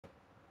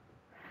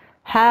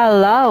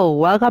Hello,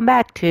 welcome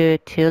back to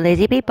Two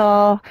Lazy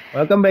People.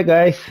 Welcome back,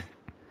 guys.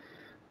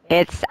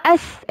 It's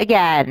us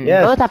again,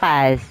 Yes, both of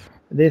us.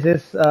 this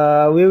is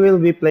we will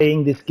be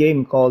playing this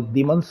game called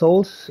Demon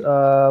Souls.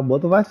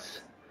 Both of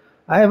us.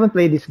 I haven't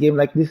played this game.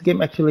 Like this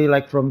game actually,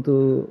 like from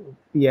to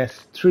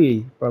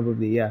PS3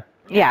 probably. Yeah,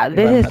 Yeah, if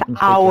this I'm is not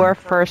mistaken. our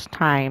first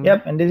time.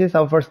 Yep, and this is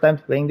our first time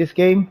playing this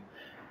game,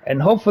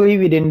 and hopefully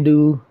we didn't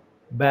do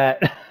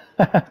bad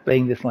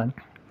playing this one.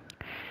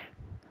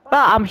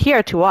 Well, I'm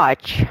here to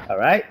watch. All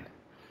right,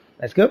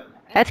 let's go.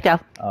 Let's go.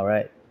 All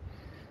right.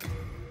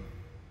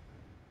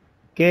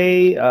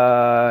 Okay,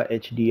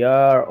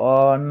 HDR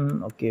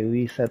on. Okay,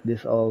 we set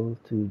this all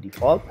to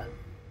default.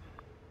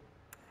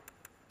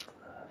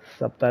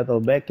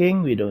 Subtitle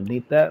backing, we don't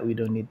need that. We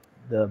don't need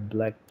the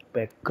black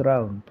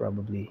background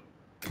probably.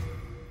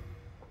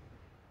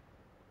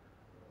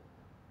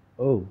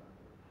 Oh,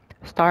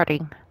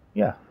 Starting.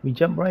 yeah, we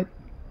jump right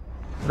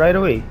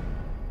away.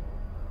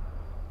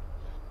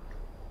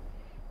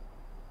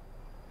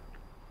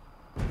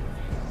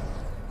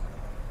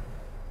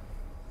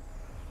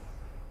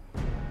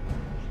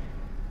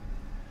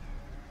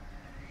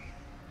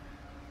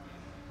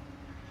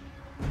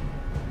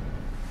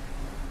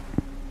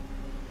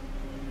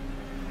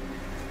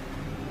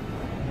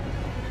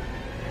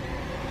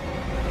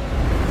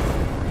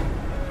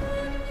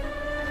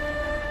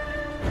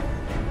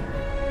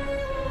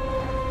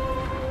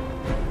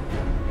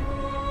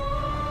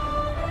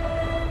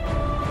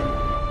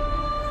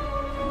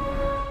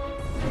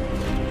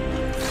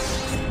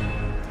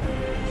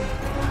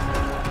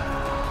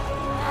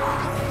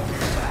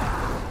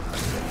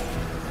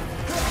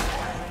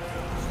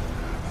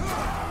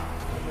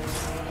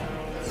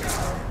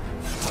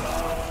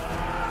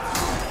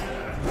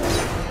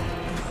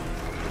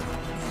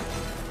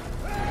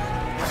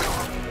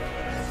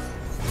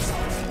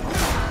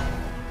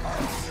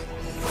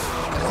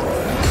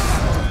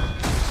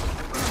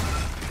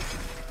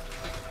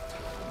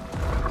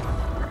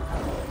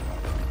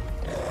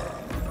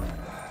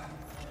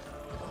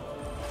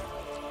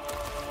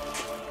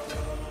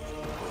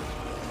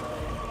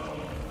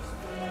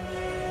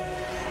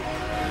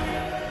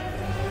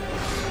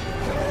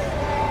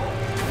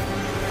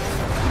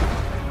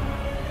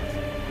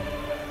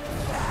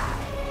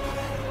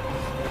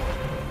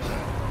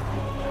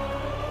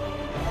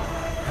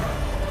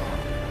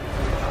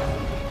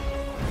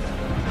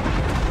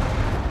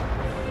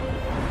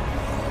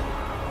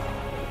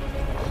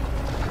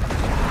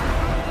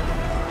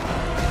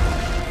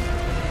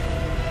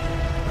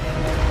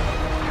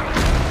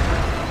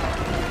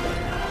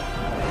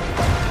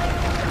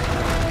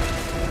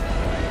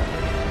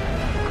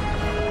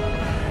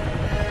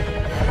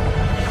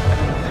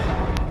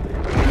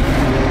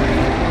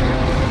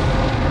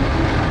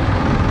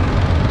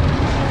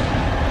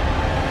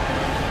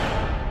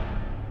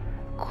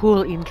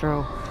 Cool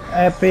intro.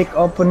 Epic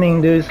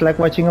opening, dude. It's like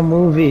watching a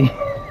movie.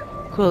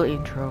 Cool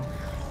intro.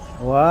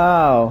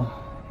 Wow.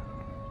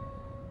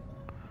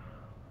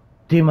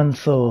 Demon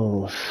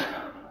Souls.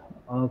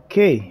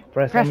 Okay,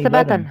 press Press any the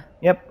button.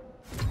 Yep.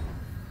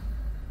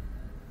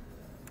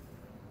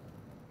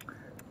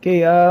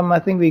 Okay, I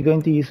think we're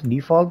going to use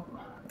default,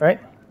 right?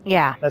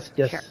 Yeah, Let's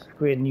just sure.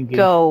 create a new game.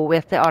 Go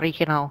with the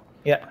original.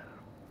 Yeah.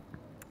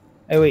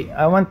 Hey, wait.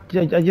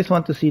 I just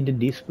want to see the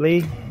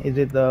display. Is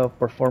it the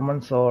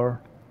performance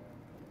or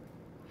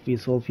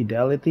visual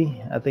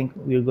fidelity? I think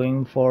we're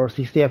going for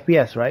 60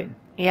 FPS, right?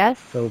 Yes?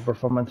 So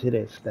performance it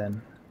is then.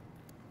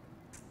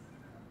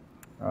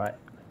 All right.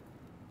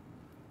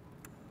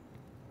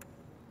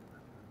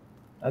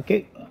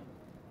 Okay.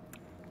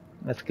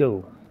 Let's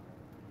go.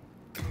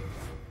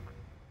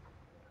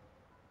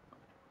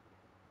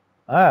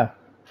 Ah,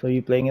 so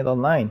you're playing it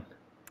online.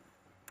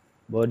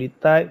 Body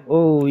type.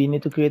 Oh, you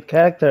need to create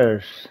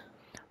characters.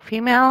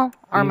 Female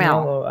or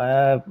Female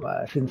male?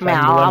 or since Male,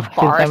 of I'm the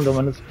course.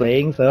 one who's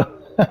playing, so.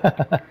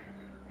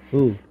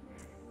 Ooh.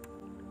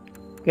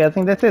 Okay, I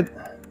think that's it.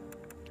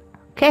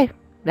 Okay,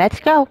 let's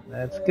go.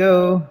 Let's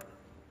go.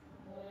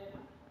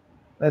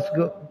 Let's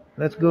go.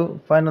 Let's go.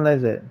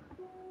 Finalize it.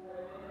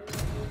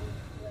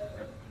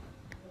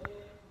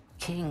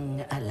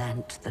 King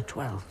Alant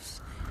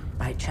XII,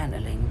 by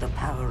channeling the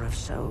power of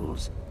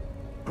souls,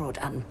 brought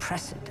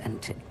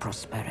unprecedented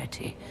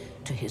prosperity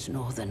to his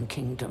northern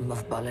kingdom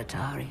of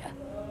Boletaria.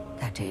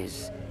 That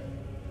is,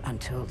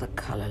 until the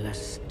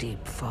colorless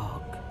deep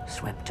fog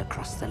swept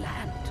across the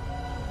land.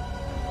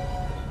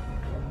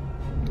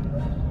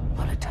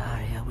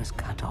 Boletaria was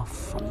cut off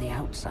from the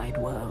outside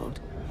world,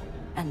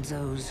 and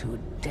those who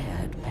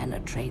dared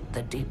penetrate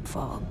the deep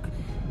fog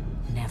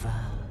never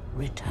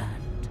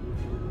returned.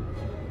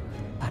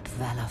 But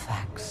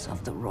Valifax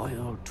of the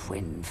royal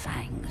twin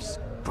fangs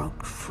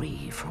broke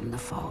free from the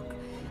fog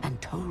and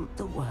told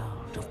the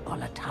world of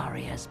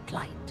Boletaria's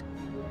plight.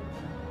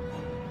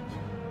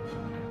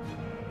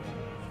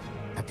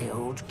 That the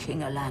old King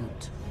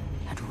Alant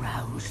had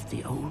roused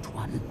the Old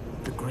One,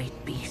 the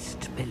great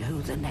beast below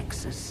the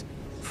Nexus,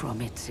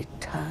 from its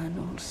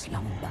eternal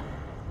slumber,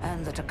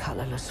 and that a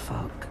colorless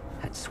fog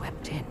had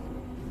swept in,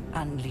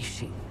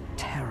 unleashing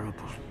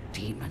terrible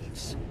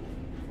demons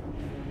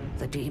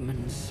The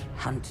demons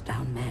hunt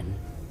down men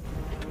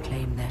and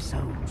claim their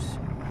souls.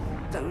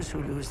 Those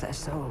who lose their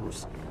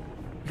souls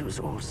lose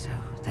also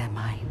their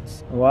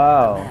minds. The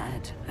Wow.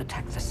 mad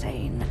attack the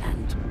sane,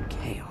 and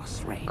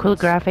chaos reigns. Cool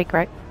graphic,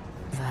 right?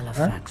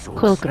 Valifax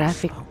Cool also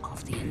graphic. spoke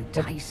of the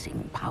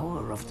enticing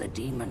power of the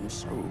demon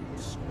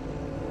souls.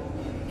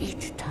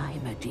 Each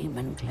time a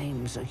demon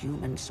claims a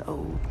human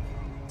soul,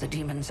 the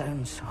demon's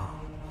own soul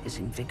is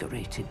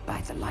invigorated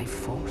by the life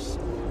force,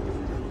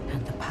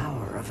 and the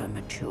power of a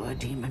mature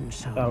demon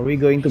soul. Are we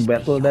going to is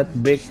battle that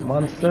beyond big human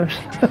monsters?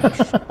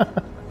 imagination.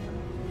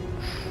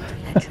 The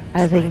legend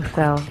I think spread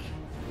so. quickly.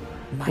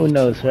 Who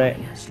knows, right?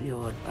 Mighty warriors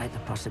lured by the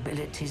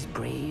possibilities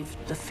braved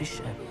the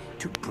fissure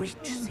to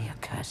breach the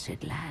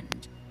accursed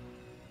land,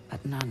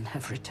 but none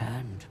have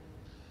returned.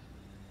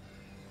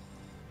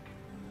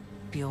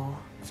 Pure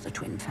of the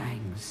Twin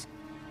Fangs,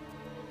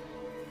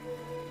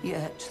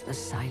 Yurt the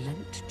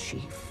Silent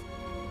Chief,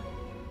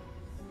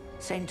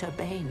 Saint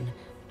Urbane,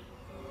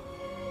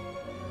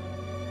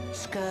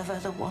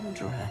 Scurva the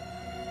Wanderer,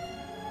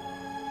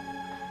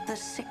 the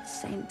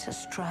sixth Saint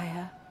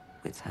Astria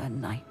with her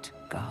Night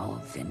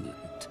Girl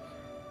Vinland,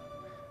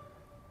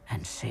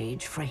 and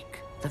Sage Frake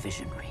the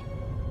Visionary.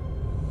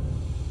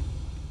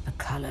 The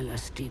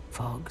colorless deep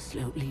fog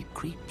slowly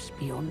creeps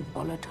beyond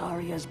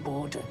Boletaria's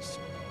borders.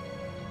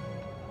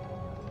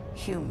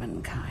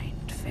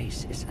 Humankind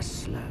faces a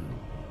slow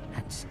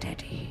and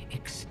steady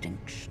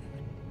extinction.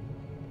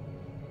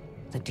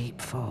 The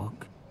deep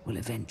fog will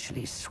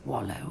eventually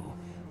swallow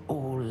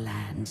all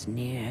lands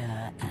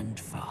near and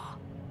far.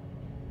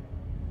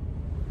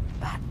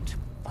 But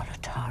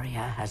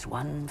Boletaria has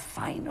one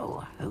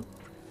final hope.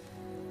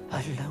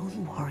 A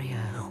lone warrior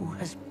who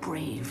has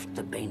braved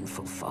the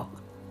baneful fog.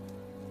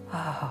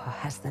 Ah,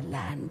 has the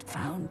land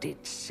found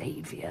its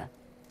savior?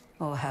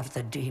 Or have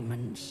the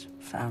demons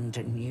found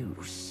a new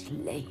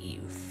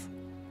slave?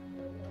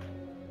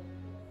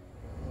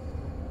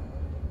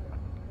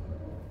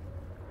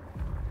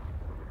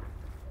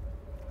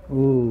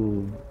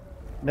 Ooh,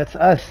 that's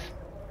us.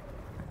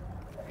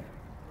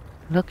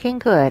 Looking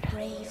good.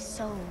 Brave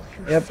soul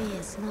who Yep.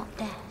 fears not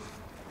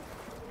death.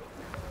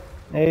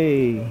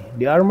 Hey,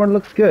 the armor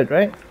looks good,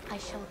 right? I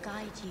shall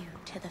guide you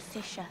to the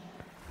fissure.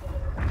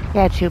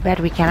 Yeah, too bad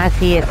we cannot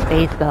see his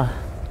face though.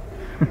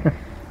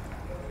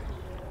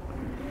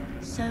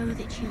 So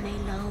that you may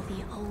lull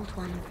the old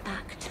one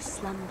back to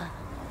slumber.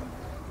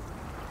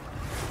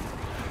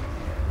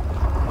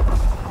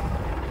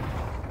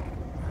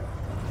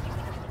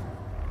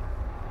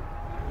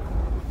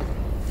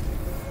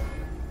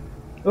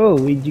 Oh,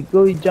 we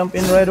jump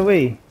in right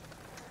away.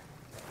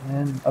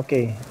 And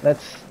okay,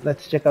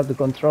 let's check out the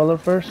controller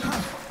first.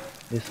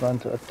 This one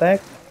to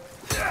attack.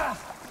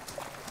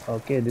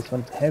 Okay, this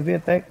one to heavy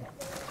attack.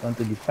 This one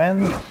to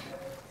defend.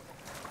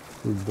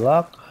 To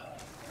block.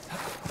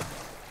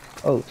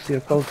 Oh,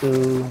 circle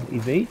to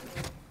evade.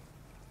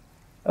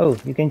 Oh,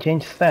 you can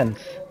change stance.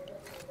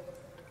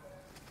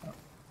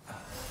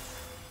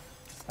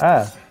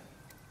 Ah.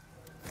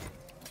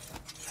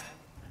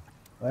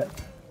 What?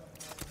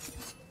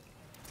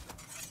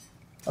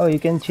 Oh, you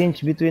can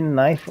change between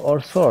knife or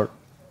sword.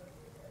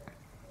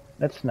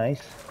 That's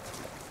nice.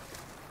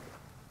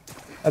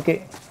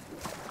 Okay.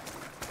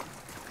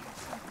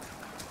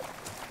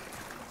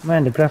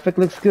 Man, the graphic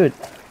looks good.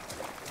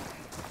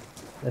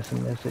 There's a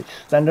message.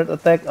 Standard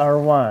attack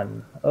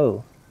R1.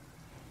 Oh.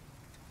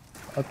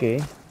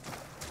 Okay.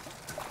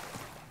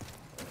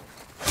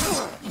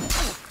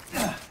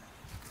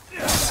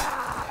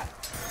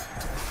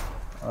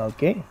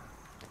 Okay.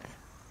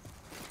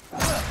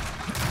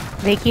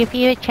 They give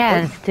you a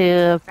chance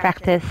to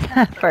practice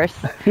first.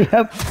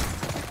 Yep.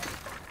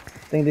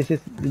 I think this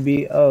is to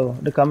be. Oh,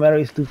 the camera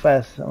is too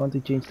fast. I want to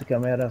change the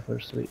camera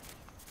first. Wait.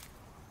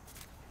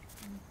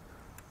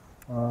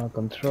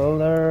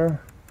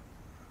 Controller.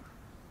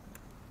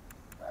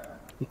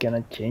 You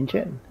cannot change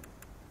it.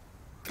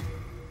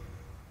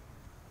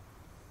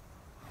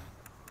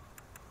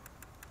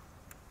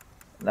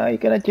 No, you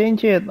cannot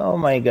change it. Oh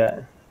my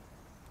god.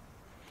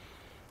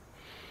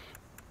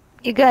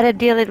 You gotta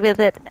deal it with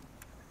it.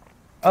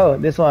 Oh,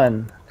 this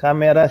one.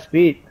 Camera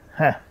speed.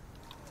 Huh.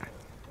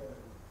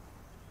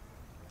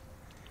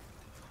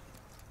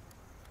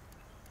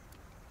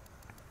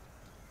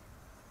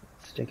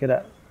 Let's check it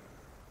out.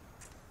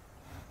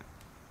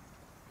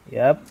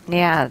 Yep.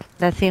 Yeah,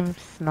 that seems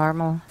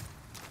normal.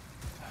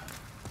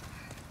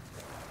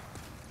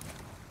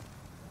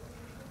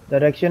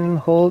 Direction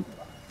hold.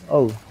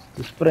 Oh,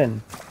 to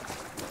sprint.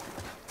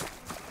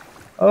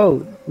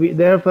 Oh,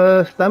 they have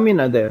a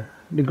stamina there.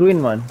 The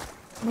green one.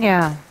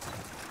 Yeah,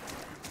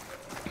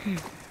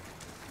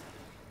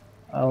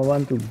 I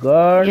want to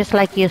guard. just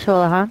like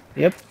usual, huh?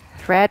 Yep.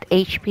 Red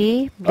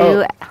HP,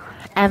 blue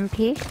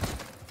MP.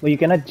 Well, you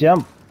cannot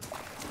jump.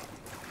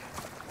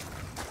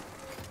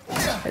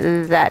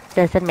 That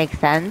doesn't make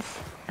sense.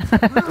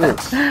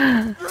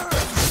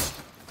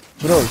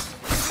 Bro.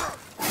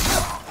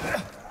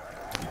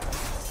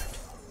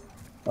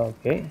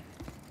 Okay.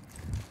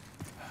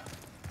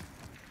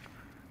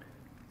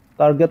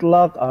 Target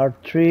lock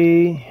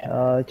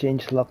R3.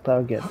 Change lock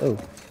target. Oh.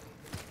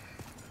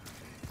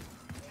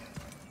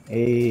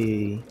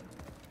 Hey.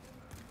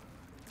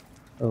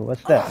 Oh,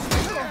 what's that?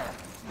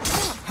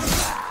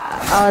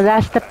 Oh,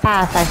 that's the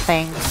path, I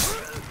think.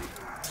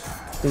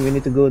 So we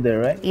need to go there,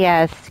 right?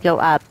 Yes, go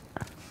up.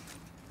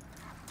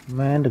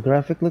 Man, the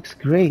graphic looks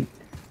great.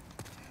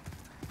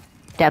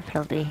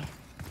 Definitely.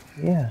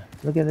 Yeah,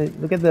 look at it.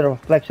 Look at the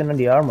reflection on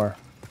the armor.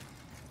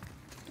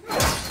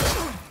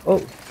 Oh.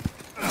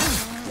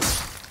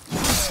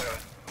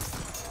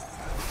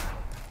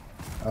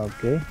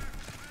 Okay.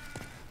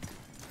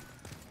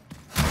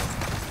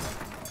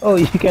 Oh,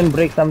 you can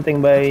break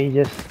something by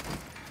just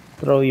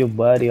throw your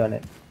body on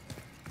it.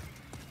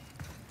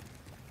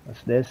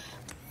 What's this?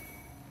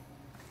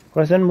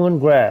 Crescent moon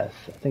grass.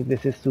 I think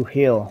this is to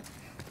heal.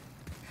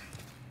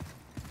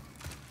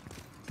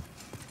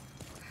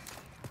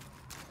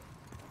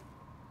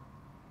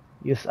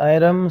 Use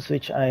item,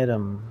 switch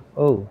item.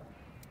 Oh.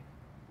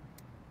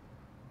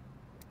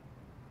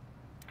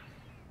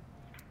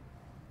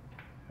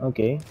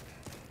 Okay.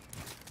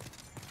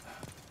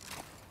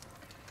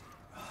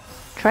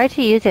 Try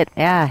to use it,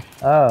 yeah.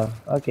 Oh,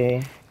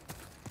 okay.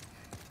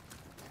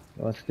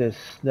 What's this?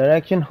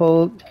 Direction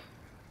hold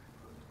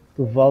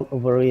to vault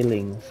over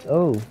railings.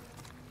 Oh, you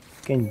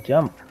can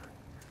jump.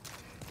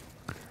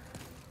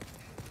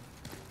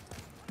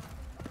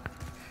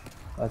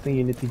 I think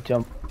you need to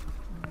jump.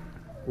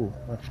 Oh,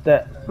 what's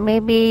that?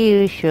 Maybe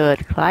you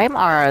should climb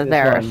or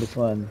there's... This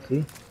one,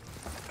 see?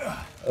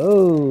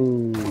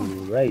 Oh,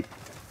 right.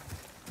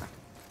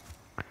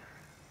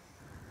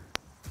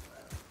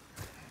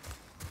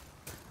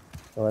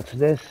 So what's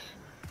this?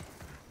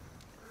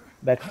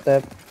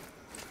 Backstep.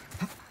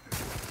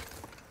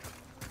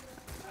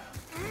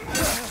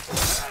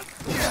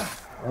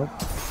 Oh.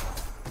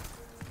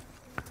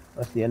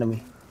 What's the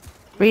enemy?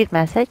 Read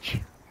message?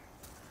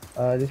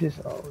 This is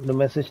the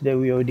message that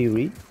we already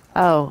read.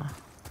 Oh.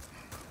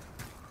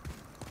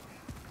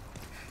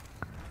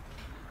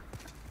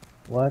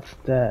 What's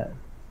that?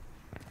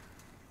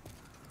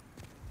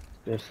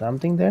 There's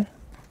something there?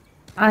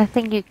 I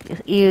think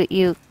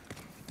you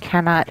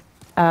cannot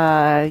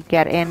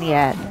get in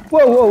yet.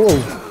 Whoa, whoa,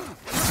 whoa!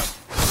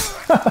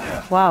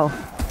 Wow.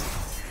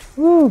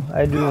 Woo!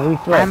 I do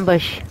reflex.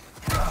 Ambush.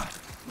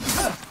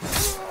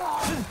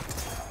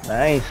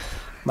 Nice.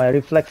 My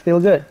reflex still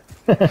good.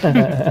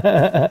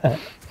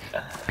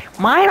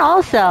 Mine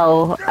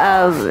also.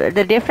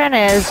 The difference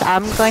is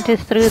I'm going to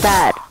through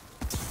that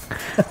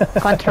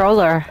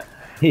controller.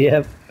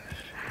 Yep.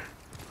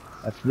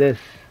 What's this?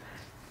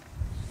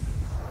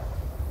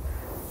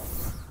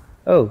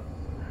 Oh.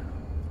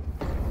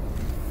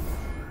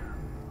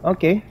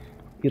 Okay.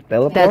 You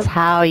teleport? That's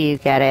how you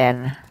get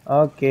in.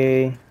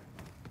 Okay.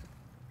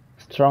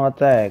 Strong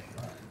attack.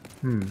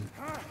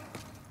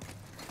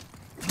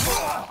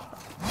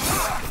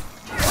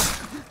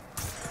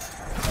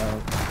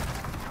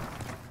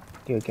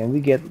 Okay, can we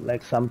get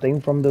like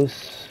something from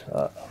those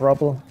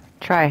rubble?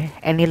 Try.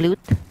 Any loot?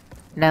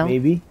 No?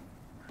 Maybe.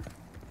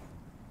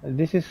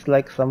 This is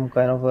like some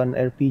kind of an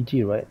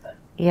RPG, right?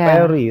 Yeah.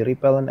 Parry,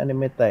 repel an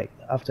enemy attack.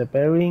 After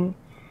parrying,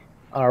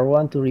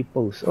 R1 to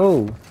repose.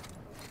 Oh,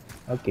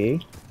 okay.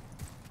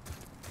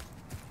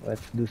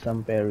 Let's do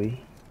some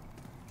parry.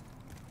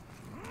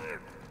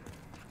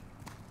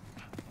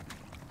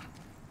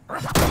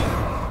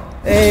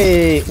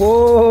 Hey!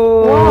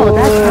 Whoa! Whoa,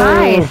 that's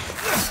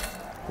nice.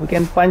 We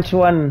can punch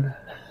one.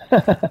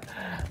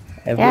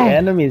 Every Yeah.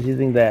 enemy is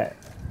using that.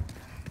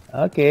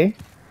 Okay.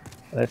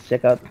 Let's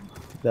check out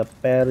the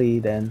parry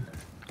then.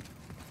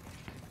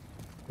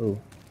 Oh,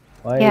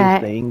 why are Yeah. you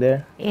staying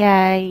there?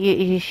 Yeah,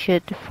 you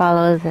should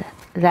follow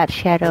that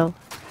shadow.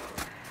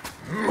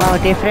 Wow,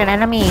 different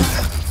enemy.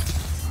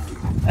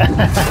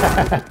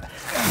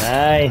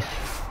 Nice.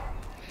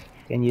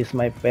 Can use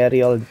my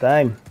parry all the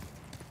time.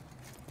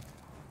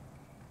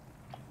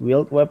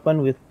 Wield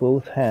weapon with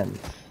both hands.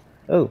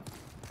 Oh,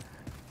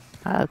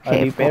 how do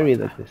Okay. you parry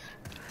like this?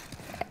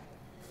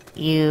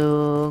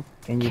 You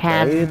Can you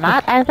parry it?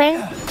 cannot, I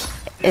think.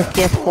 It's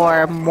just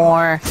for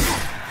more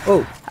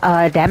Oh,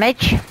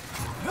 damage.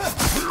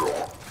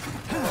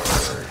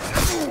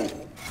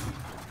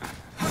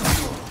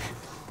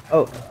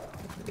 oh,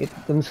 it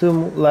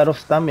consumes a lot of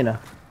stamina.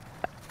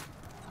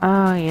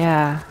 Oh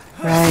yeah,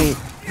 right.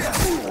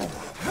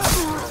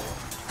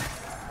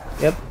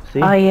 Yep,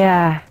 see? Oh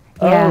yeah,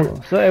 yeah,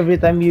 Oh, so every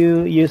time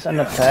you use an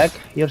attack,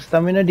 your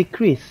stamina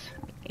decrease.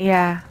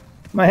 yeah.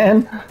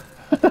 Man.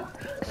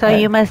 So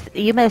you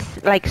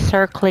must like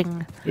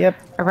circling Yep,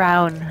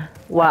 around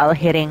while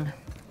hitting.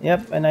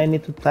 yep, and I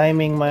need to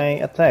timing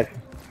my attack.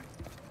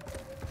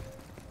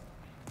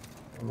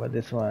 How about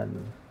this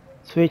one?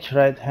 Switch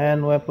right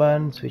hand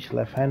weapon, switch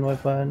left hand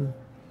weapon.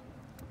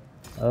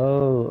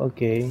 Oh,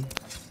 okay.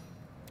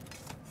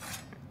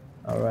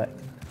 Alright.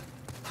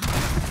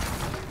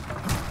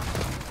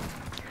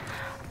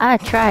 I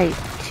try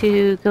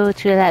to go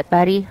to that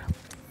buddy.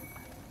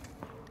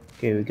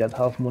 Okay, we got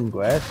half moon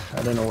grass.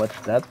 I don't know what's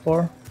that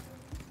for.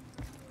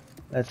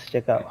 Let's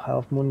check out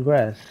half moon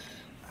grass.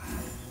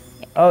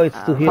 Oh, it's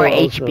to heal for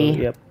also. HP.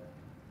 Yep.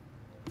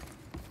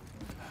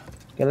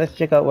 Okay, let's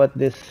check out what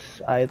this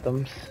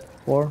items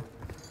for.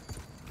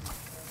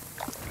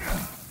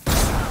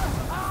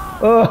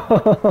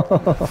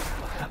 Oh,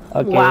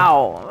 okay.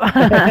 Wow.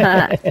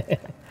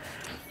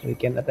 We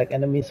can attack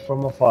enemies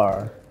from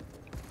afar.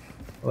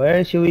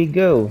 Where should we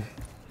go?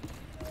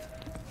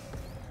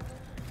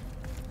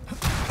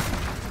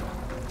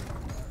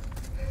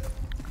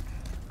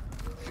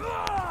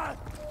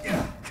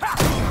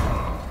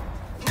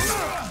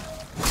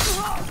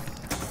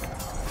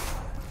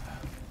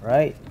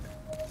 Right.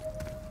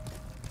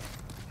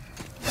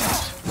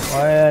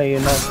 Why are you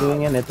not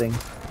doing anything?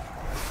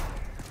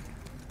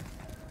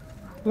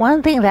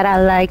 One thing that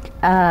I like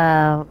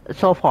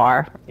so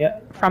far Yeah.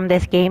 from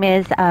this game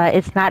is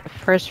it's not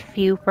first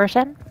view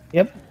person.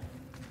 Yep.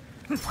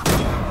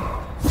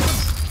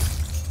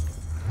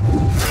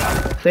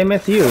 Same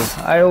as you.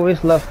 I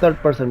always love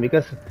third person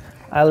because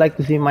I like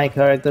to see my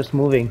characters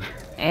moving.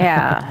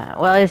 Yeah,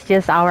 well, it's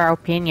just our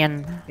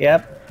opinion.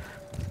 Yep.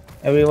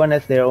 Everyone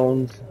has their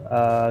own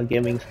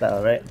gaming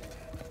style, right?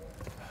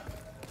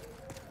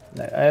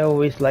 I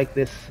always like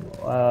this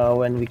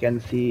when we can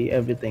see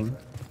everything.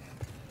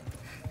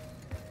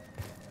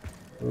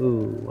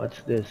 Ooh,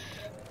 what's this?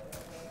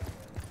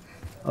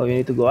 Oh, you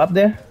need to go up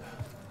there?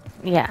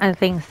 Yeah, I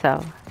think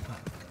so.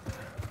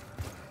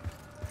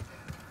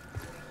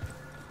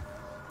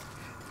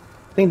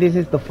 I think this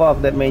is the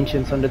fog that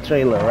mentions on the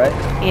trailer, right?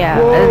 Yeah,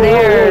 Whoa,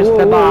 there's whoa,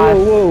 the whoa, boss.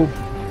 Whoa,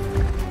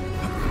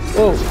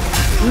 whoa,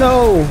 whoa.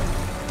 No!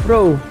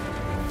 Bro!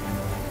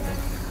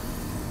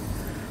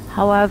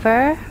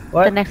 However,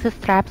 What? the Nexus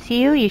traps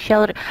you.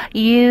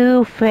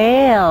 You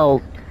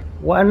failed.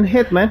 One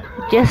hit, man.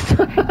 Just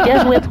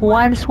with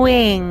one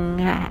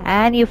swing,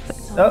 and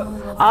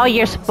Oh, oh,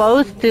 you're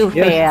supposed to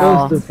you're fail.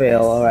 supposed to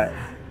fail, alright.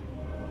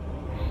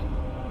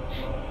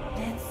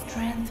 Let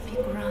strength be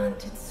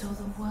granted so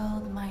the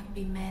world might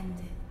be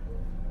mended.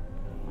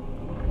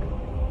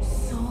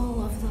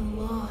 Soul of the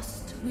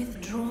lost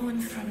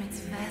withdrawn from its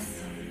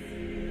vessel.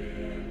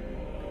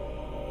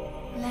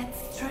 Let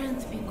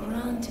strength be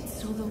granted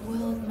so the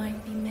world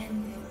might be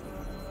mended.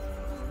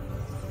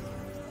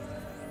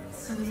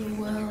 So the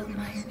world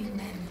might be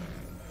mended.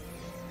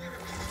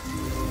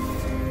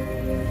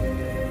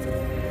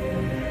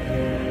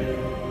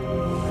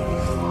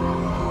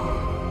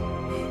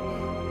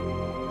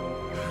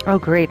 Oh,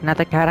 great,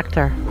 another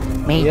character.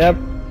 Mage. Yep.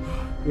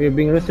 We're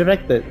being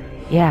resurrected.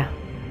 Yeah.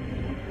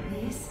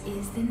 This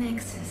is the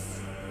Nexus.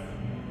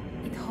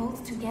 It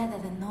holds together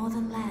the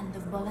northern land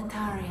of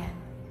Boletaria.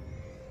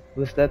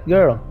 Who's that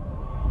girl?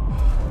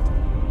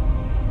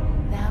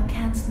 Thou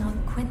canst not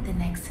quit the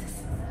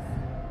Nexus,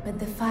 but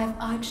the 5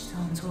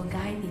 Archstones will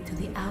guide thee to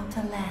the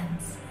outer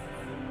lands.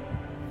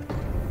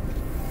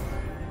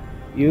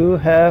 You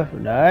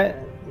have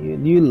died.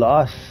 You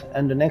lost,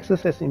 and the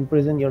Nexus has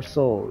imprisoned your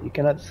soul. You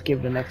cannot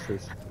escape the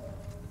Nexus.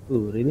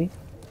 Ooh, really?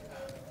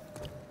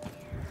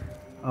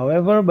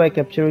 However, by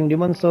capturing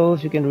demon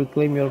souls, you can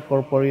reclaim your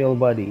corporeal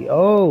body.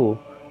 Oh,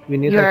 we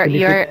need to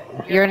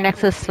You're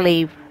Nexus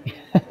slave.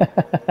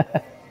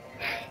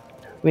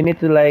 we need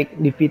to like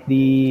defeat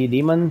the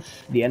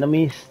demons, the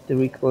enemies, to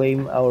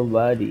reclaim our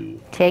body.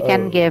 Take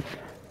and give.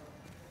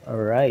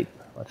 Alright,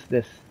 what's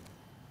this?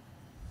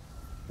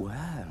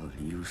 Well,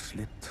 you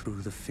slipped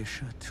through the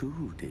fissure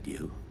too, did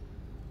you?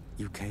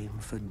 You came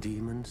for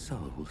demon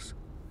souls?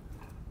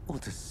 Or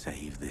to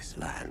save this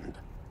land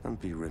and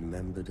be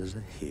remembered as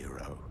a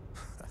hero?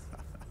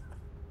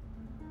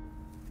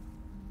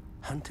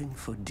 Hunting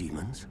for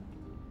demons?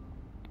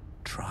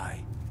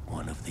 Try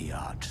one of the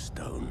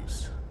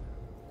Archstones.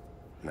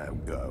 Now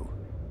go.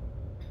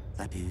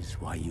 That is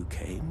why you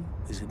came,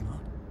 is it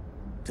not?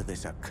 To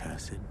this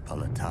accursed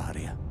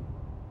Boletaria?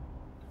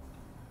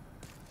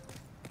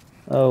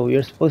 Oh,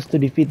 you're supposed to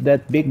defeat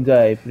that big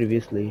guy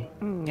previously.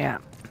 Yeah.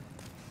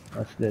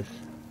 What's this?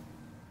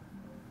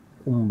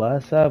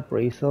 Umbasa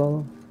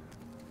appraisal.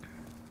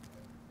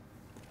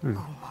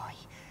 Oh my,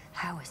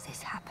 how has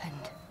this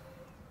happened?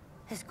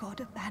 Has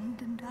God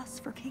abandoned us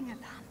for King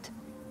Alant,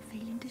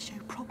 failing to show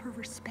proper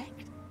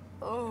respect?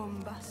 Oh,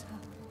 Mbasa.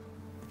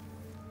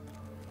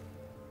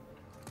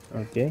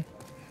 Okay.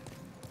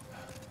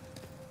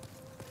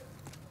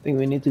 I think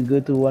we need to go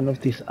to one of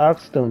these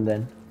Arkstone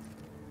then.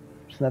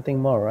 There's nothing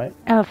more, right?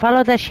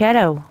 Follow the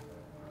shadow.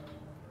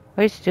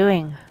 What it's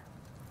doing?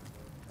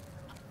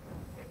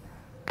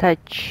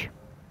 Touch.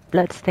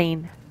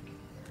 Bloodstain.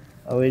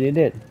 Oh, we did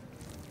it.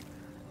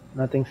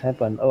 Nothing's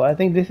happened. Oh, I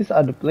think this is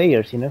other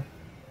players, you know?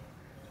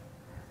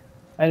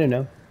 I don't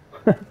know.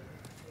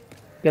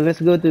 Okay,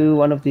 let's go to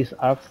one of these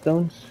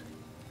Arkstones.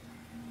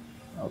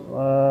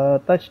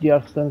 Touch the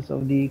Arkstones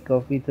of the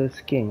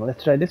Covetous King.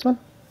 Let's try this one.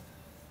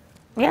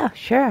 Yeah,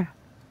 sure.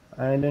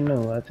 I don't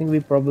know. I think we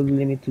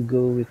probably need to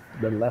go with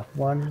the left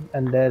one,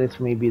 and that is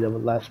maybe the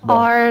last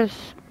boss.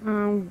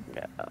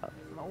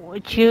 Or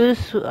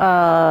choose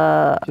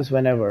Just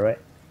whenever, right?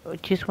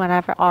 choose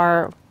whenever,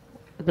 or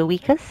the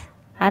weakest.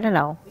 I don't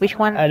know which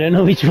one. I don't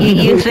know which one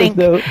you is think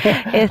though.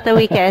 is the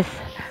weakest.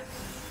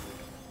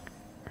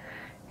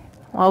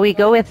 Well, we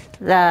go with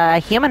the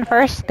human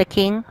first, the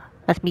king.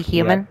 Let's be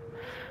human.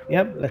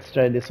 Yep, let's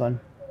try this one.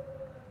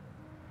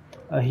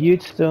 A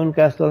huge stone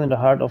castle in the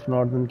heart of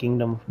northern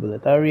kingdom of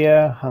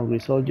Beletaria. Hungry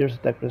soldiers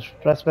attack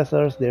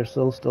trespassers, their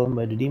souls stolen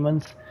by the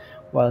demons,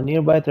 while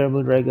nearby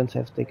terrible dragons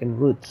have taken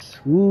roots.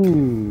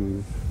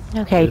 Ooh.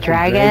 Okay, There's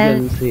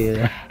dragons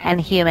here. and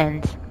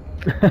humans.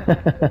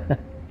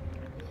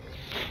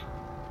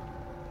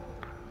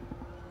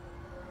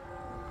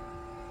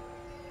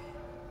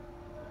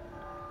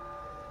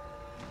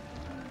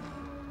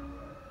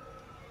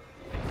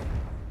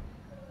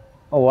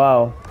 Oh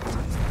wow.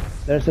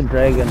 There's a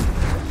dragon.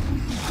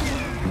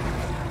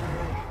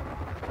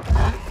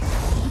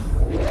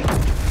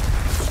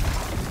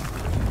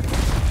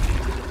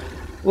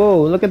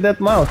 Whoa, look at that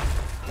mouse.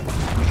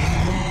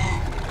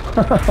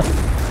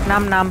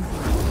 Num num.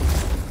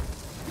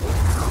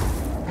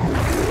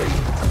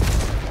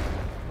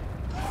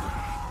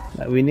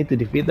 We need to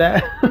defeat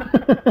that.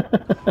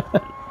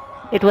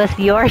 It was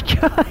your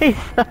choice.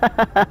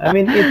 I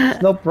mean,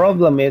 it's no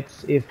problem.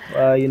 It's if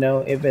you know,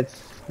 if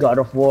it's God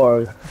of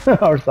War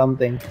or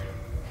something.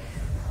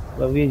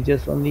 But we're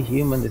just only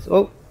human. This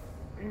okay.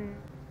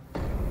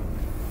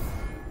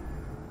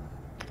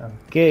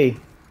 I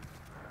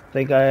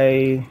think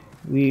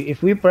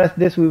if we press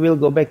this, we will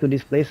go back to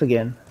this place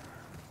again.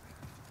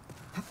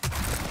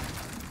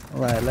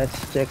 Alright, let's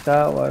check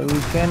out what we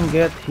can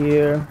get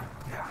here.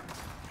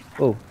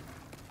 Oh,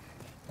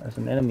 there's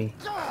an enemy.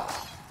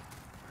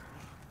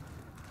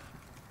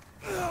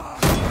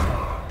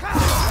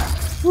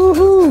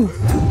 Woohoo!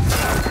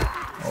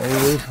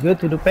 Always good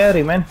to do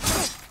parry, man.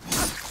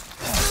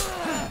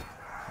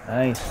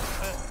 Nice.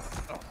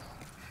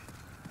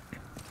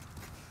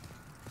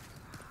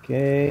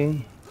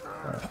 Okay.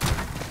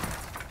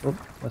 Oh,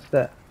 what's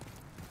that?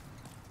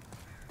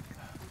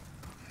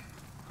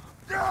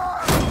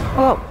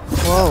 Oh,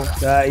 whoa.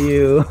 Got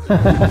you.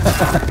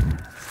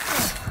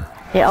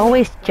 They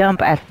always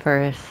jump at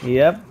first.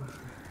 Yep.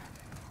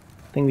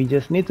 I think we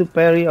just need to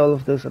parry all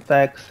of those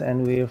attacks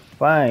and we're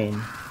fine.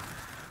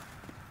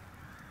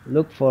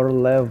 Look for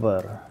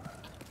lever.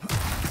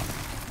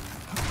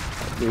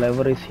 The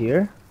lever is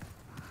here.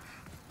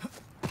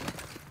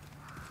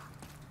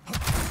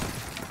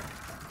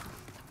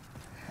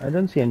 I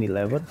don't see any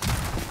lever.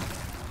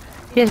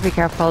 Just be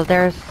careful.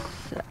 There's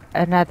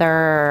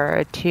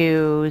another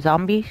 2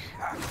 zombies.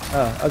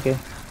 Oh, okay.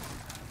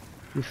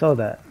 You saw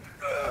that.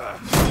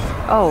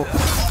 Oh.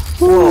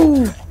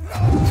 Woo!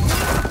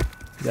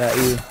 Got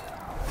you.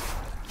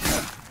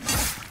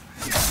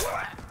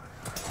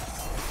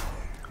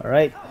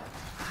 Alright.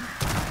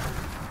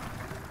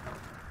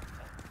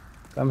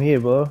 Come here,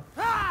 bro.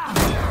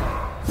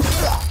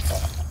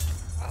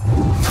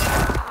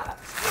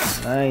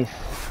 Nice.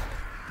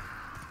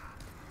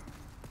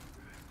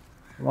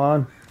 Come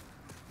on.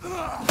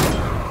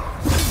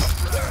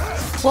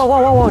 Whoa,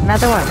 whoa, whoa, whoa,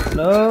 another one.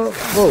 No.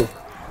 Whoa.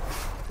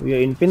 We are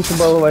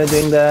invincible while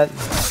doing that.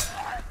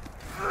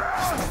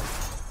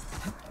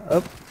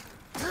 Up.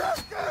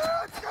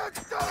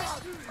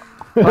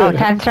 Wow,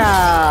 tantrum.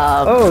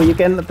 Oh, you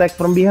can attack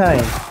from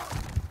behind.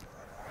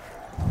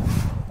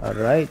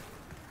 Alright.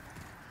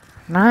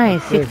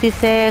 Nice, Okay.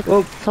 66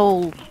 Whoa.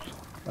 souls.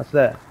 What's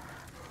that?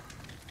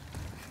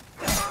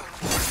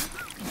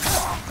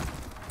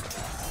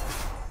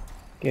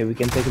 Okay, we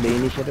can take the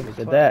initiative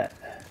with that.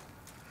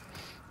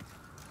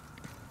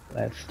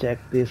 Let's check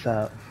this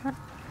out.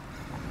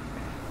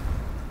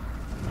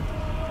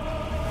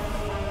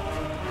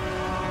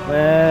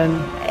 When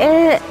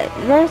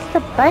There's a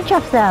bunch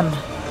of them.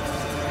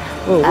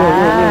 whoa, whoa, whoa,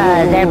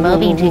 whoa, whoa, They're whoa,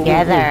 moving whoa, whoa, whoa.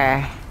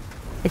 together.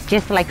 It's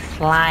just like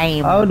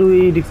slime. How do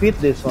we defeat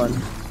this one?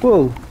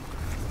 Whoa!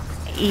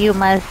 You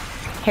must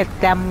hit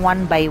them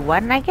one by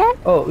one, I guess?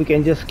 Oh, we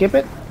can just skip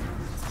it?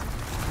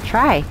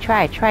 Try.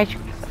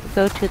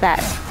 Go to that.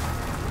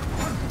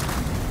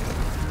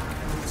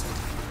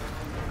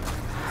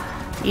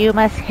 You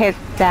must hit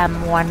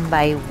them one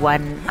by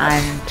one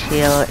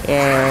until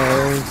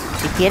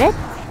it's defeated.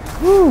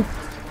 Woo!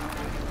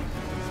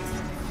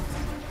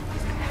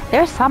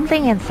 There's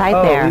something inside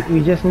Oh, there. we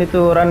just need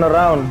to run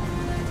around.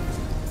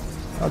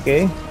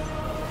 Okay.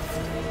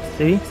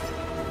 See?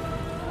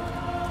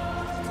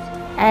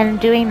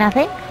 And doing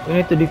nothing? We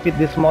need to defeat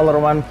the smaller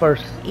one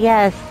first.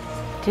 Yes.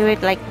 Do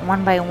it like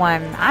one by one.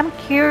 I'm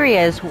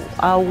curious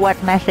what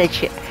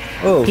message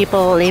Oh.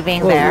 people leaving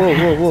Whoa, there. whoa,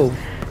 whoa, whoa.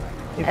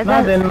 If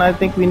not, then I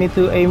think we need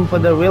to aim for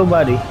the real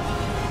body.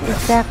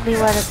 Exactly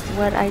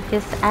what I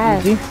just You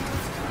asked. see?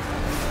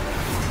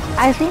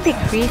 I think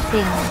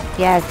decreasing.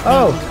 Yes.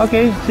 Oh,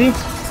 okay, see?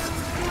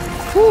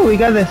 Woo, we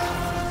got this.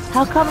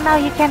 How come now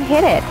you can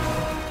hit it?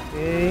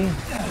 Okay.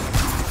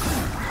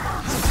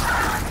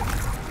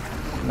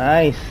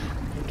 Nice.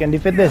 We can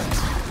defeat this.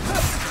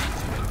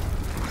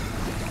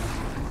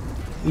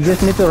 You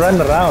just need to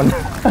run around.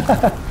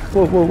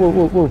 Whoa, whoa, whoa,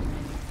 whoa, whoa.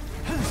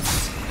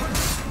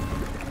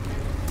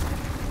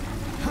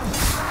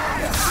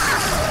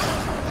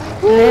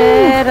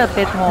 Little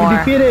bit We more.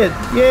 defeated.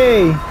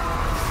 Yay.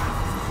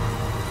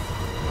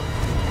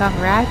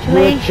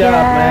 Congratulations. Good job,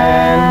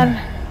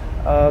 man.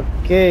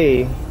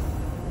 Okay.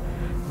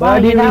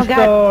 Wow, Body you now got...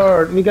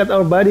 restored. We got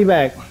our body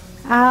back.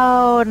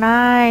 Oh,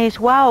 nice.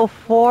 Wow,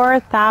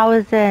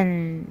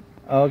 4,000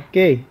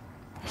 Okay.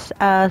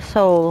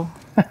 soul.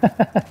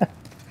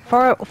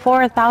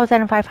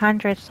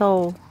 4,500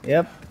 soul.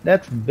 Yep,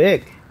 that's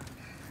big.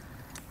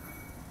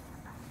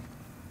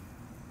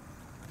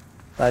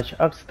 Touch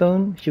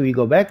Archstone. Should we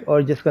go back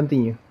or just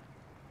continue?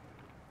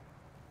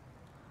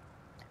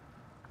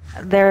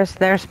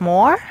 There's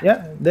more?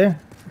 Yeah, there.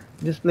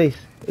 This place.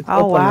 It's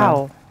Oh, open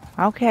wow.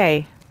 now.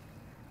 Okay.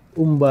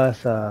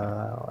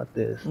 Umbasa. What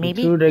is? The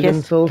Maybe True Dragon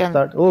just Soul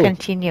start. Oh,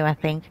 continue, I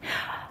think.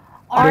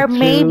 the Or True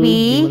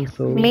maybe, Demon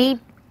Soul.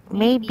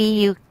 maybe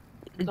you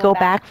go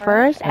back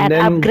first and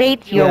then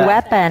upgrade your yeah,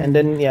 weapon. And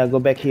then yeah, go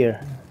back here.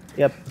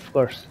 Yep, of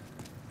course.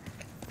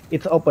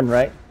 It's open,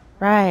 right?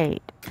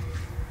 Right.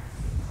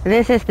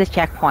 This is the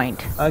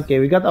checkpoint. Okay,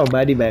 we got our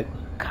body back.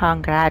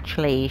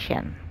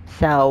 Congratulations.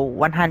 So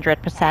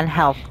 100%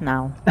 health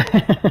now.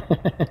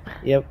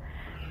 Yep.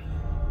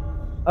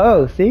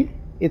 Oh, see?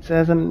 It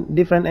has a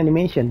different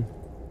animation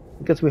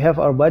because we have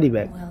our body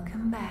back.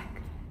 Welcome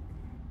back.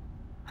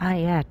 Ah,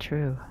 yeah,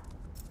 true.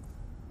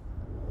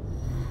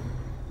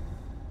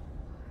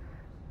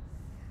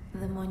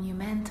 The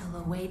monumental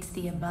awaits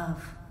the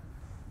above.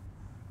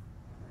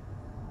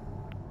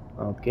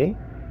 Okay.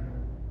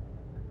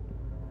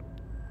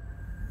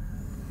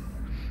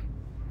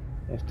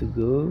 Have to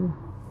go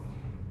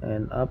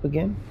and up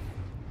again.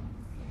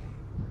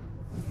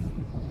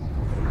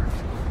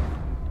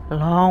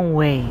 Long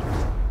way.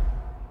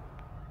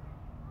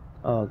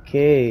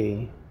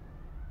 Okay.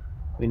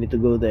 We need to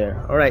go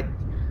there. Alright.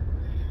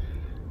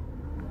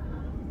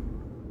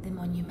 The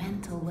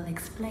monumental will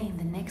explain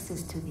the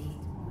nexus to thee.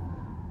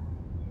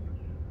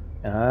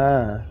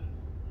 Ah.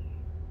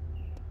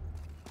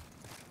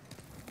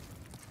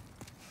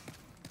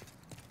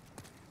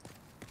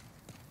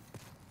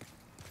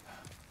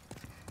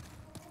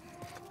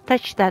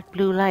 Touch that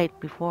blue light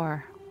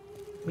before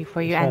you Which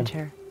one?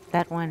 enter.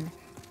 That one.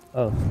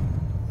 Oh.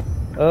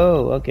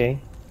 Oh, okay.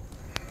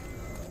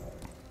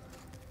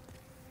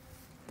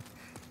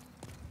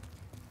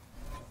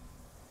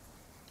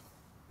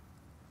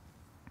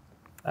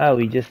 Ah,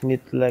 we just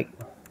need like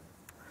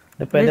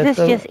the pedestal. This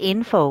is just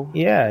info.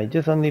 Yeah,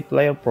 just only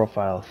player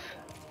profiles.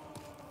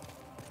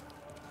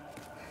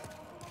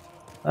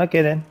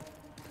 Okay then.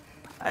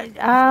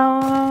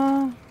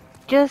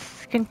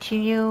 Just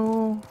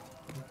continue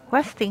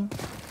questing,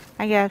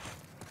 I guess.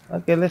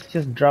 Okay, let's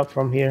just drop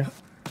from here.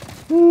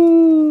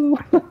 Woo!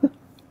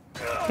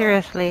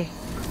 Seriously.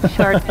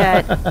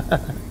 Shortcut.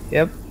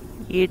 Yep.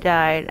 You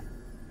died.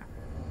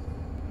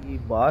 The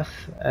boss,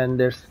 and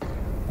there's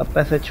a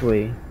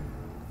passageway.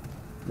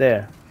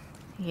 There.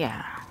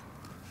 Yeah.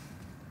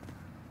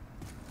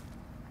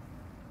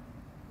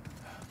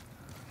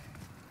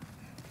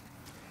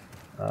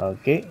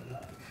 Okay.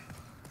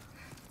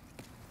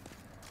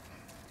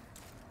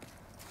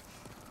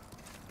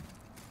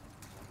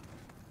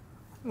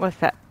 What's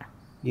that?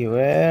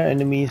 Beware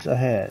enemies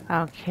ahead.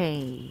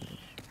 Okay.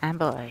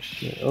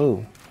 Ambush. Okay.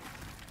 Oh.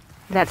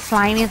 That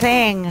slimy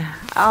thing.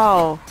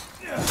 Oh.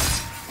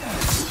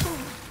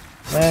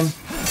 Man.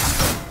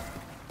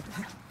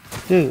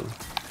 Dude.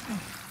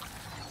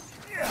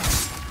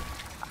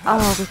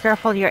 Oh, be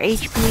careful your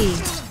HP.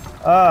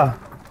 Ah.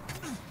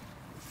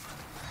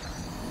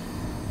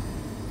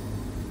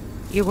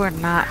 You were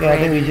not Yeah, I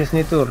think ready. we just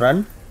need to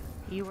run.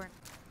 You were.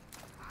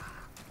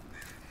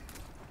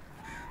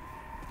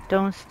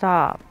 Don't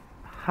stop.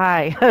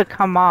 Hi.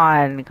 Come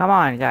on,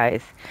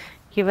 guys.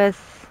 Give us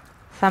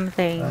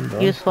something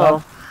Don't useful.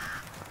 stop.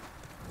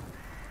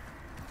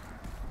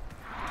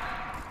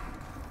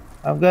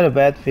 I've got a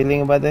bad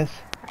feeling about this.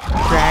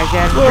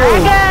 Dragon. Whoa.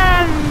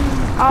 Dragon!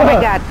 Oh my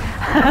god.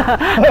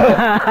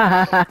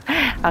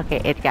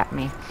 Okay, it got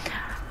me.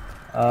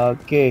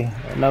 Okay,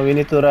 now we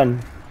need to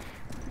run.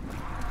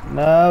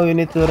 Now we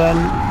need to run.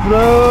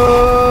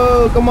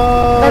 Bro, come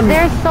on! But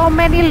there's so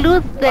many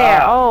loot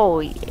there. Oh,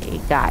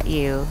 it got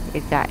you.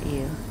 It got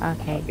you.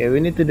 Okay. Okay, we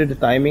need to do the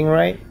timing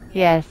right.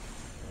 Yes.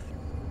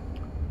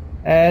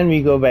 And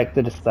we go back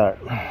to the start.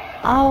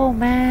 Oh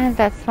man,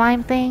 that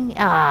slime thing.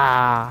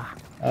 Ah.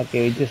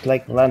 Okay, we just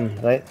like run,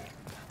 right?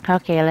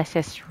 Okay, let's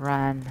just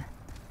run.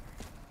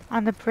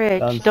 On the bridge.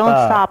 Don't Don't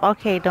stop. stop.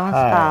 Okay, don't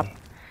Hi. stop.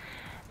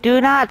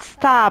 Do not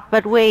stop,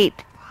 but wait.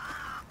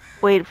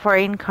 Wait for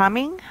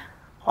incoming?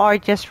 Or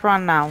just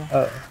run now?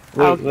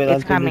 Wait, wait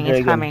it's until coming, the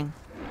it's dragon. coming.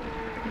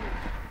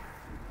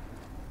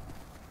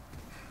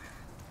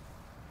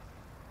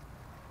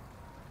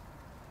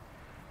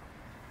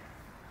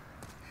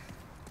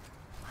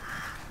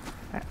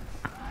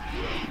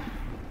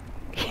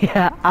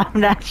 Yeah, I'm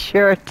not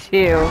sure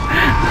too.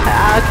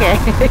 Okay.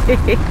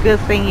 Good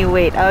thing you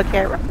wait.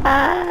 Okay,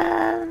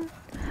 run.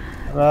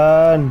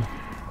 Run!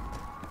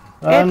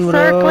 Run, It's bro!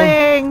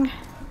 circling.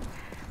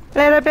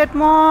 Little bit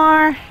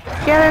more.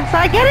 Get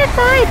inside. Get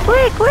inside.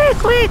 Quick, quick,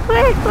 quick,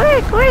 quick,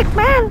 quick, quick,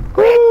 man.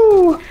 Quick.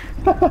 Woo!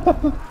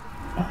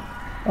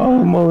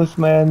 Almost,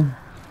 man.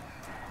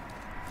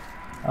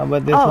 How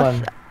about this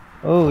one?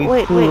 Oh, it's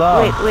Wait, too wait,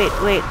 long. wait, wait,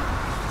 wait.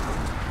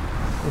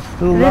 It's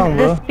too long,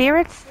 The bro.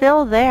 spirit's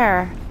still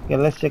there. Okay,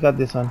 let's check out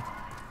this one.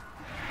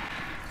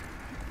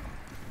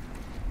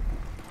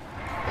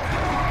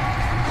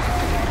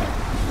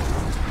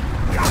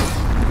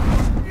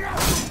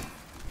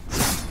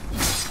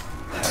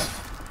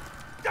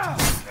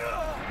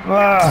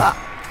 Ah.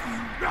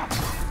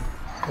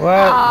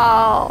 What?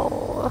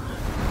 Oh.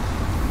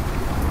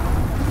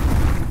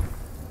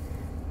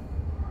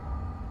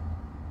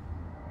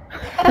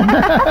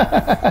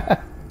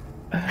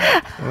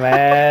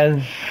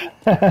 Man.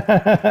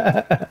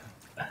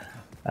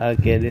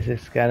 Okay, this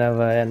is kind of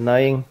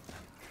annoying.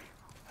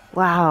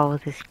 Wow,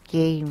 this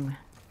game.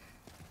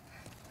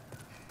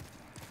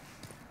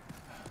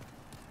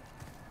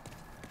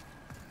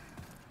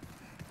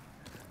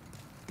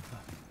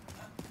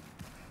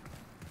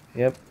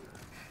 Yep.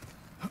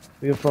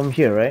 We're from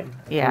here, right?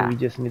 Yeah. So we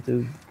just need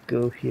to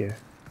go here.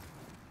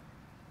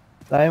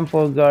 Time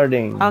for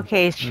guarding.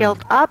 Okay,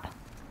 shield up.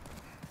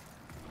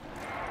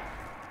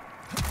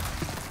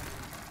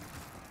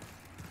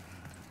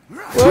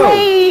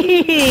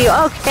 Whee!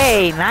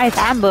 Okay, nice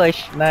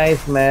ambush.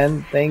 Nice,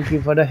 man. Thank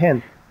you for the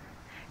hint.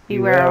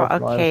 Beware.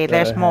 of Okay, monster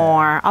there's ahead.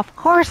 more. Of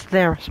course,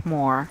 there's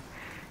more.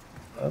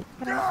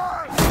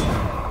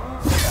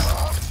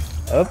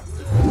 Up.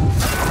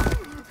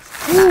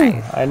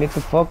 Nice. I need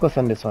to focus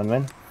on this one,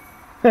 man.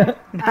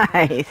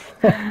 Nice.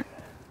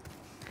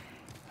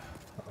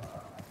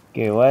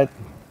 Okay, what?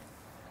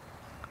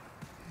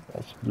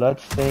 That's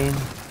bloodstain.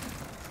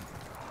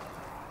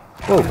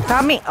 Oh,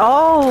 Coming.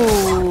 Oh.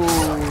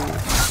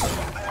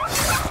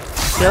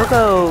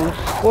 Dogos.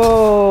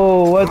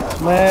 whoa!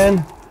 What,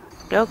 man?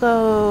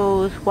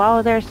 Dogos.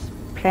 Wow, there's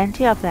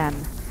plenty of them.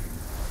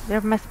 There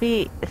must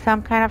be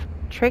some kind of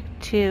trick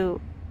to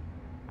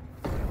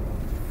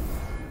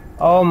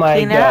Oh my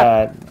Clean it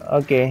god.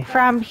 Okay.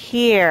 from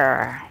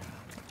here.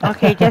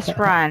 Okay, just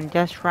run.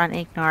 Just run.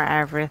 Ignore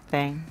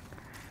everything.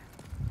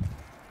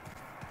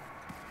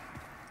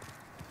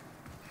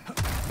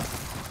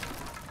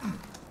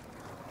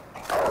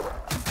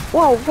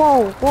 Whoa,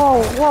 whoa,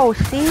 whoa, whoa,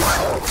 see?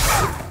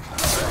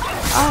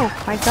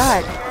 Oh my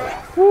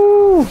god.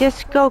 Woo!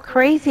 Just go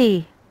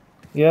crazy.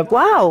 Yep.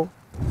 Wow.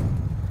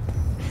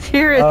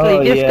 Seriously,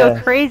 Oh, just go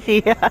yes.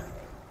 crazy.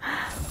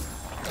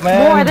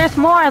 Man. More, there's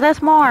more,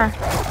 there's more.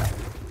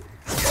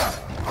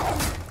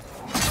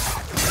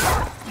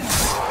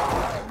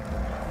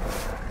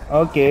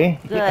 Okay.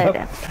 Good.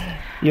 Yep.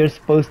 You're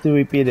supposed to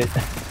repeat it.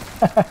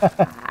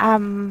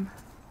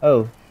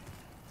 Oh.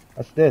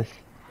 What's this?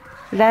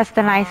 That's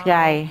the nice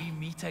guy. We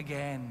meet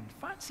again.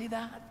 Fancy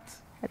that?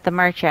 At the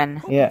merchant.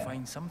 Hope Yeah. you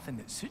find something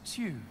that suits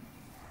you.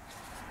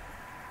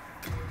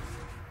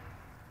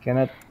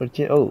 Cannot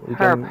purchase. Oh, we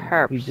Herb, can.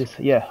 herbs. We just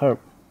herb.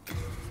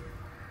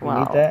 We Wow.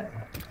 need that.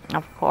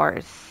 Of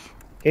course.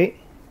 Okay.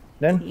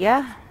 Done.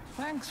 Yeah.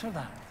 Thanks for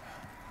that.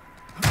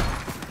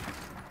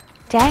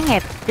 Dang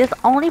it. This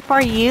only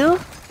for you?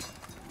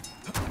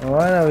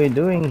 What are we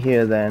doing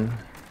here then?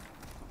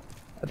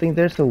 I think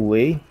there's a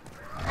way.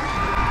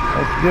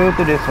 Let's go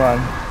to this one.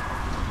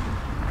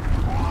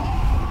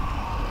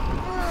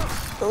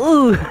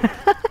 Ooh.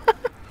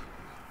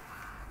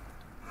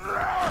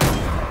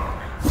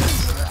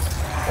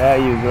 There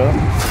you go.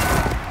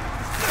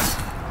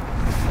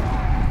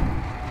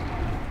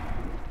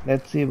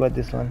 Let's see about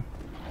this one.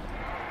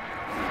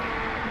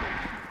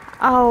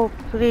 Oh,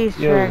 please,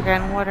 Yo.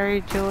 Dragon. What are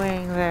you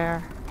doing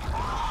there?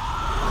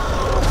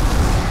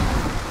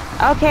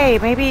 Okay,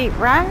 maybe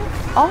run?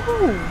 Oh.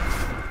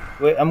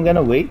 Wait, I'm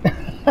gonna wait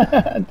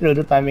until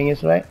the timing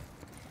is right.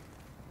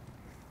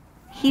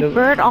 He The-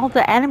 burned all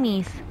the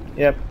enemies.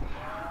 Yep.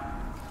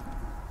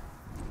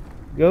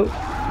 Go.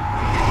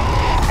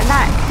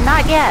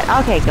 Not yet.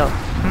 Okay, go.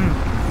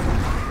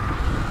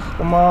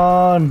 Come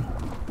on.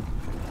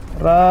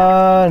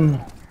 Run.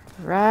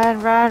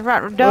 Run, run,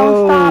 run. Don't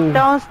Oh. stop,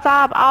 don't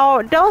stop.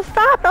 Oh, don't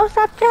stop, don't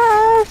stop.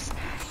 Just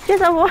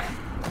avoid.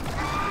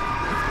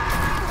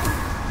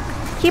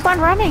 Keep on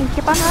running,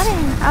 keep on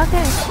running.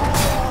 Okay.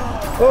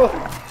 Oh.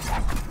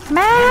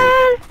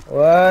 Man.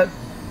 What?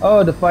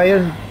 Oh, the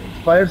fire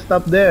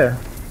stopped there.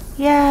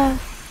 Yes.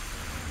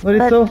 But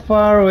it's But- so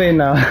far away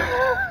now.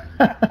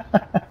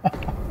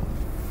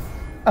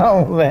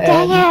 Oh man.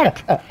 Dang it.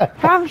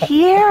 From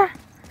here?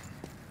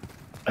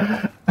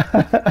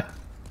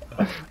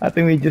 I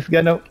think we just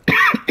gonna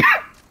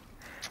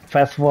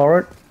fast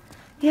forward.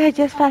 Yeah,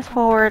 just fast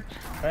forward.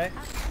 Right.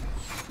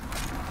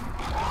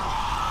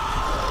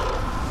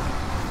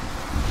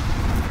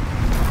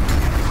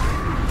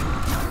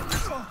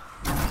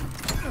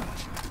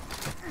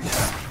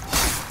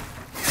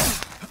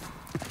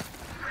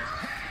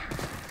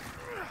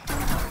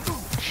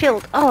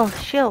 Shield. Oh,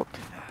 shield.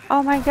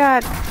 Oh my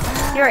god.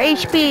 Your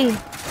HP.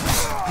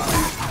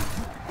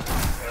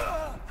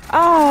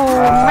 Oh,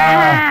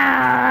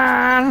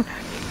 man.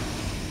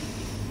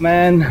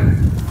 Man,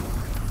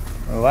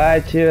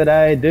 what should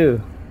I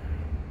do?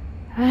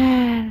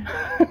 Man.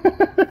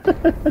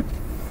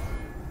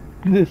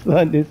 This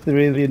one is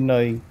really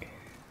annoying.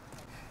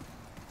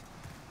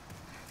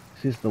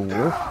 Is this the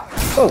wolf?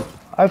 Oh,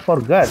 I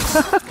forgot.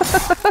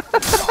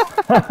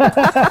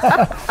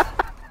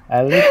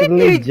 I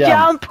literally You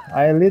jump.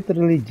 I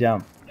literally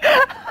jump.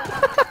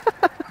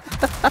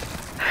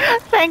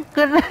 Thank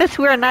goodness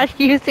we're not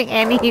using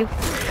any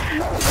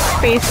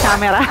face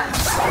camera.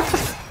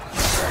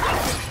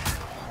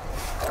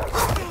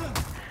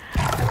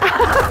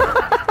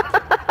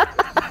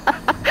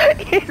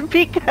 It's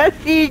because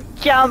you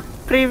jumped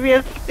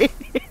previously.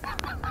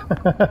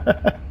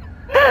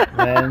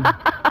 Man.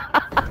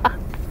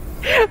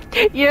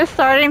 You're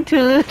starting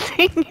to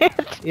losing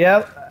it.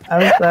 Yep,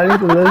 I'm starting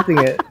to losing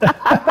it.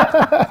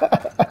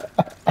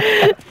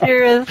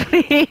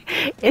 Seriously,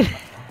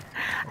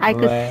 I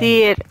could Man.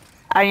 see it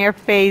on your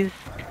face.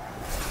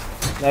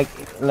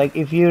 Like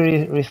if you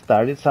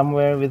restart it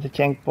somewhere with the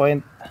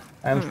checkpoint,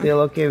 I'm still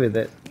okay with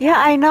it. Yeah,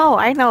 I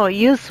know.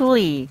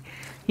 Usually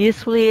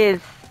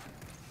it's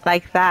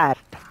like that.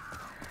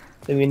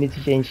 So we need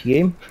to change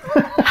game.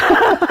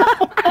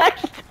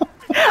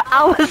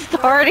 I was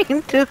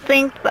starting to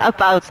think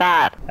about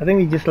that. I think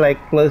we just like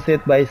close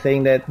it by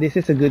saying that this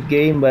is a good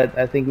game, but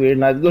I think we're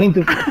not going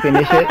to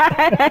finish it.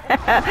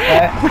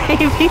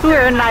 Maybe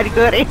we're not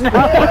good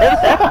enough.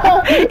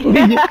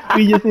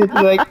 we just need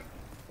to like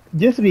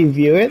just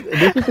review it.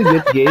 This is a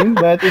good game,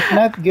 but it's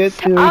not good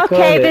to record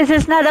Okay, it. this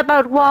is not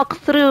about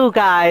walkthrough,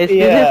 guys.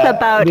 Yeah, this is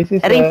about this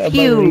is,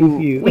 review. about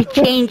review. We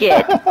change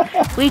it.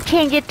 We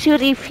change it to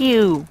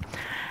review.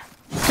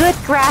 Good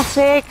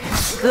graphic,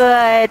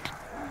 good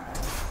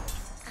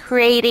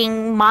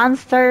creating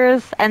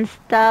monsters and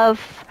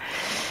stuff,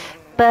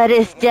 but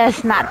it's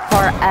just not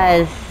for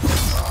us.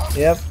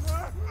 Yep.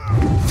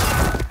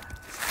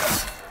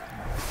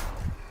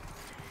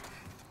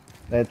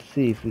 Let's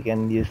see if we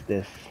can use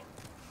this.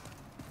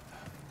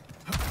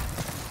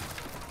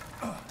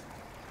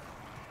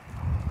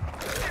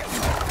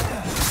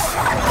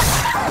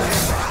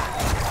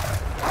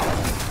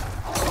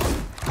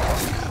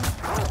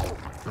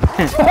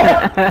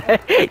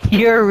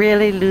 You're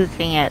really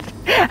losing it.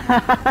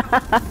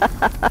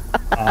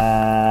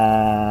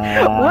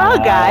 Well,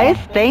 guys,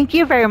 thank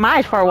you very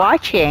much for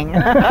watching.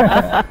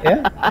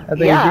 Yeah, I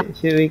think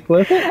should we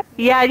close it?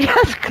 Yeah,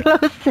 just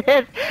close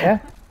it. Yeah.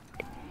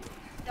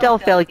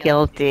 Don't feel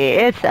guilty.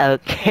 It's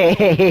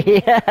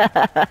okay.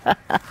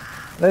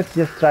 Let's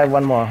just try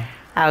one more.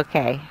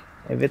 Okay.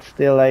 If it's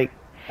still like,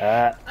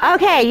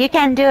 Okay, you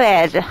can do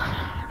it.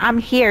 I'm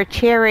here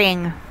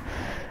cheering.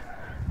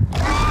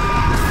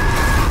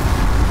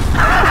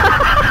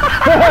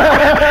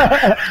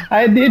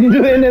 I didn't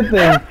do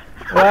anything.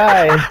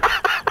 Why?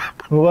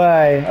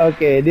 Why?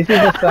 Okay, this is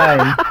a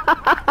sign.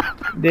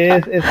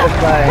 This is a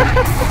sign.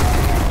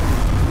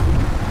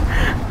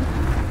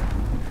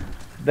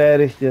 That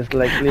is just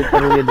like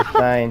literally the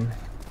sign.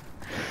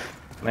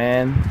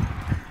 Man.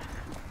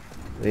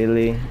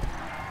 Really?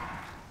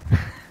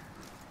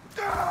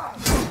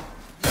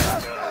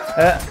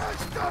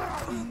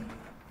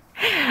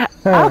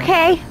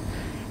 Okay.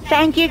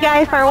 Thank you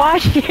guys for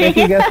watching. Thank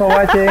you guys for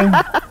watching.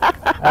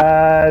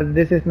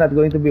 This is not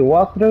going to be a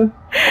walkthrough.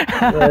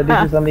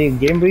 This is only a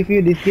game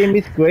review. This game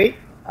is great.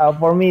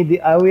 For me,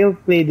 I will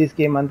play this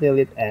game until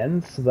it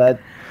ends, but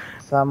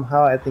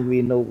somehow I think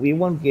we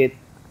won't get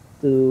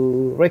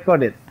to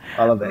record it,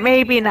 all of it.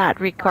 Maybe not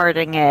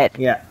recording it.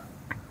 Yeah.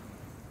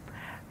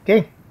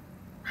 Okay.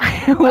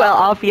 Well,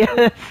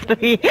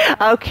 obviously.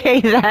 Okay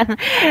then.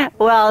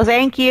 Well,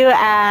 thank you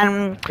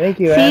and Thank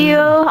you. see you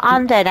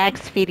on the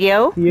next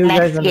video. See you next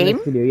guys on the game.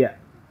 next video. Yeah.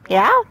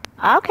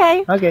 Yeah?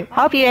 Okay. Okay.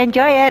 Hope you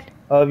enjoy it.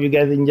 Hope you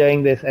guys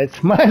enjoying this as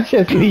much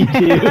as we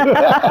do. Bye,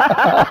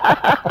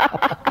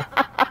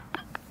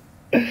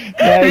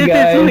 This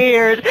guys. is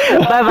weird.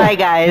 Bye-bye,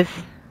 guys.